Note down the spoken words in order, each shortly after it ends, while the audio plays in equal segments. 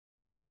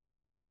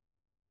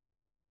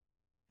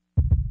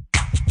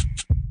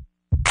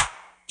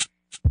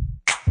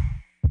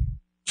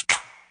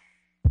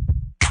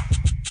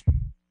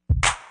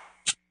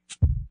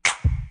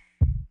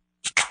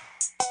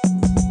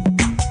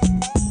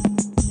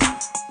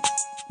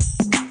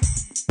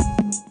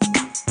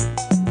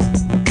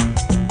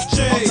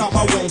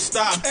won't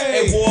stop.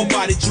 Hey, war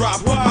body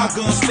drop. My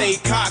gun stay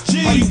cocked.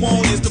 All you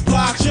want is the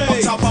block. Up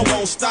top, I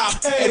won't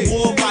stop. Hey,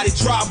 war body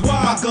drop.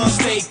 My gun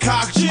stay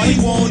cocked. All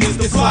you want is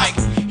the block.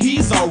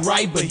 He's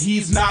alright, but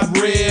he's not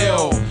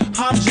real.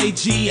 I'm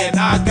JG and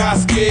I got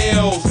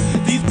skills.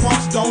 These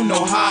punks don't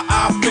know how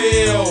I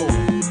feel,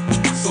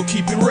 so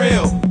keep it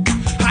real.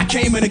 I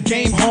came in the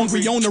game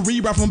hungry on the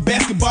rebound from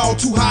basketball,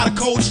 too high to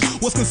coach,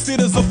 was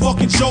considered a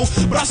fucking joke.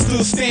 But I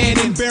stood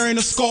standing, bearing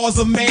the scars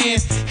of man,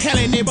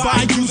 handling it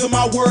by using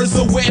my words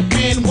a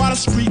weapon. While the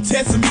street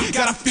testing me,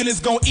 got a feeling it's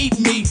gon' eat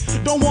me.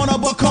 Don't wanna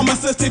become a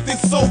statistic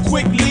so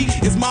quickly.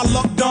 Is my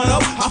luck done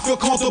up? I feel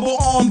comfortable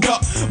armed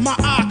up. My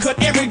eye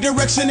cut every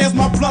direction as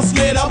my blunt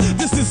lit up.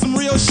 This is some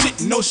real shit,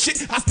 no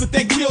shit, I spit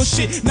that kill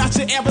shit. Not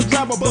your average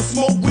rapper, but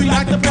smoke weed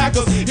like the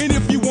Packers. And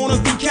if you wanna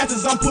be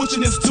catchers, I'm pushing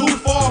this too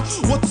far.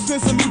 What the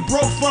sense of me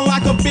broke front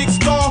like a big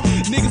star?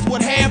 Niggas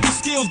with half the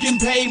skills getting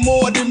paid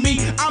more than me.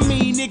 I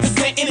mean niggas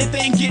say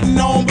anything getting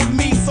on with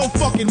me. So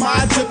fucking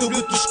my objective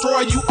is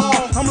destroy you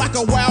all. I'm like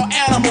a wild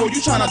animal,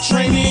 you tryna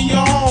train me in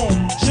your home.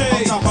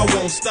 On top I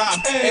won't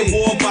stop. Hey,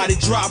 war body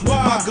drop.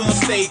 My gun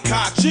stay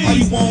cocked. All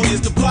you want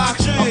is the block.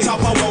 On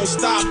top I won't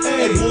stop.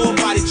 Hey, war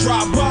body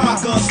drop. My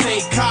gun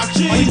stay cocked.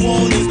 All you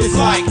want is the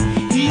block.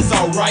 He's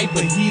alright,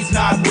 but he's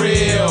not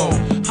real.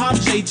 I'm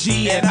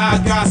JG and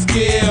I got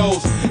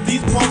skills.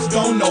 These punks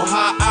don't know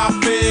how I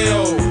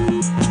feel,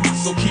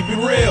 so keep it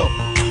real.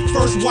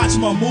 First watch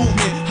my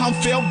movement, I'm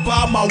felt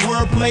by my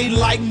wordplay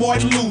like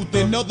Martin Luther.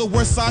 In other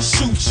words, I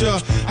shoot ya.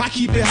 I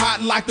keep it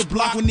hot like the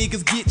block when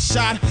niggas get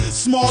shot.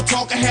 Small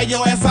talk, I had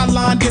your ass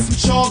outlined in some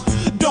chalk.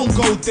 Don't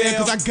go there,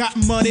 cause I got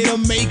money to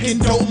make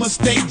and don't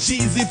mistake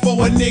Jeezy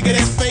for a nigga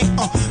that's fake.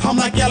 I'm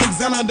like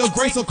Alexander the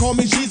Great, so call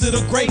me Jeezy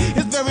the Great.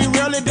 It's very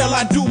rarely that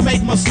I do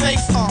make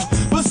mistakes.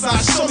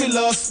 Besides, show me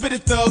love, spit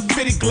it thug,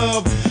 fitted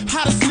glove.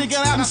 Hottest nigga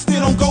out and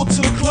still don't go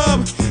to the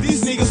club.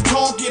 These niggas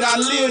talk it, I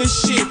live this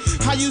shit.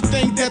 How you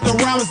think that the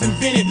rhyme is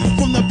invented?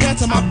 From the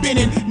best time I've been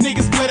in,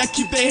 niggas better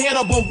keep their head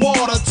above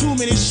water. Too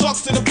many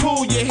sharks in the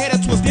pool, your head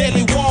towards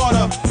deadly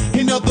water.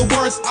 In other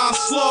words, I'll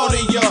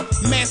slaughter ya.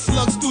 Mad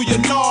slugs through your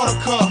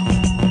Nautica.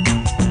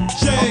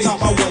 On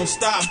top I won't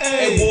stop.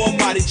 Hey, war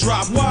body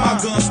drop. My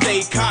gun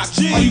stay cocked.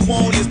 All you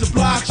want is the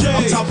block.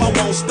 On top I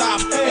won't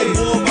stop. Hey,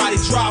 war body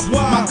drop.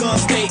 My gun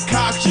stay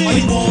cocked. All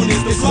you want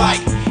is the block.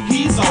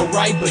 He's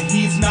alright, but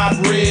he's not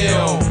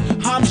real.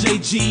 I'm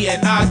JG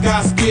and I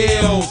got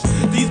skills.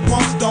 These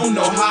punks don't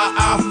know how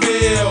I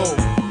feel,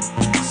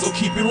 so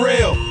keep it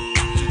real.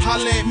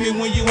 Holla at me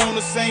when you on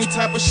the same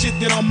type of shit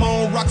that I'm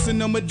on. Rocks in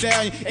the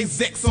medallion,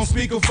 execs on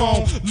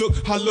speakerphone.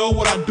 Look, I love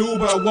what I do,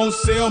 but I won't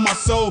sell my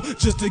soul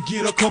just to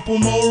get a couple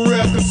more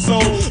records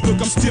sold.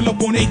 Look, I'm still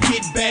up on they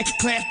get back,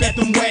 clap at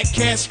them whack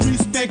cats.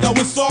 Streets think I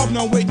was soft,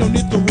 no wait, don't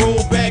need to roll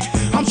back.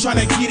 I'm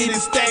trying to get it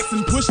in stacks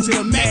and push to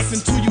the max.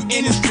 Until you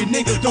industry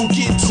nigga, don't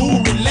get too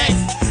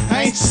relaxed.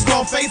 I ain't your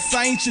Scarface,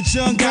 I ain't your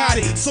John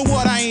Gotti. So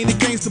what, I ain't a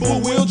gangster,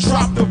 but we'll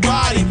drop the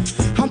body.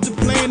 I'm just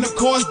playing the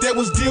cards that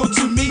was dealt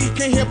to me.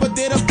 Can't help but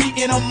that a beat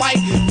and a mic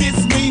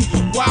fits me.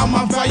 While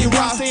my value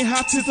rise, ain't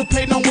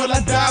anticipating on will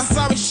I die.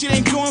 Sorry shit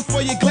ain't going for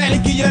you, glad to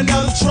give you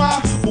another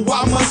try. But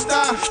why must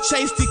I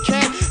chase the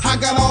cat? I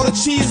got all the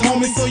cheese,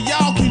 homie, so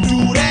y'all can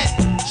do that.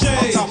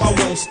 On top I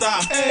won't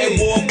stop. Hey,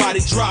 war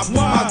body drop.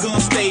 My gun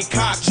stay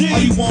cocked. All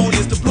you want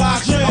is the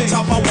block. On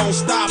top I won't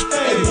stop.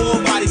 Hey,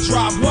 war body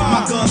drop.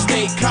 My gun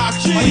stay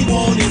cocked. All you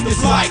want is the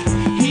block.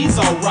 He's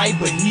alright,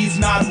 but he's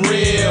not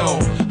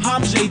real.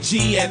 I'm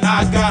JG and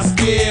I got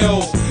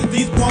skills.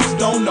 These punks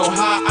don't know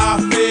how I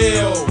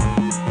feel,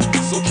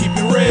 so keep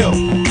it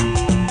real.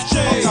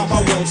 On top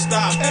I won't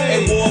stop.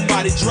 Hey, war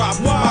body drop.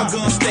 My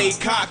gun stay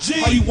cocked.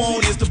 All you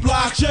want is the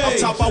block. On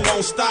top I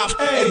won't stop.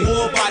 Hey,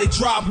 war body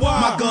drop.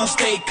 My gun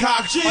stay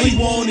cocked. All you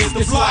want is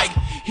the block.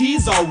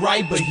 He's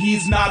alright, but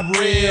he's not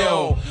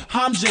real.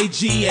 I'm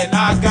JG and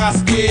I got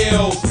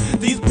skills.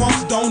 These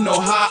punks don't know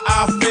how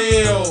I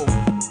feel,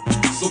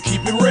 so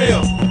keep it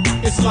real.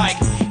 It's like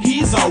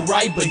he's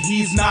alright, but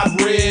he's not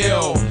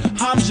real.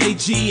 I'm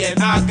JG and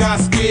I got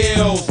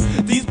skills.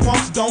 These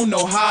punks don't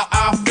know how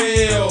I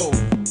feel,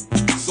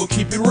 so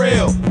keep it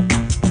real.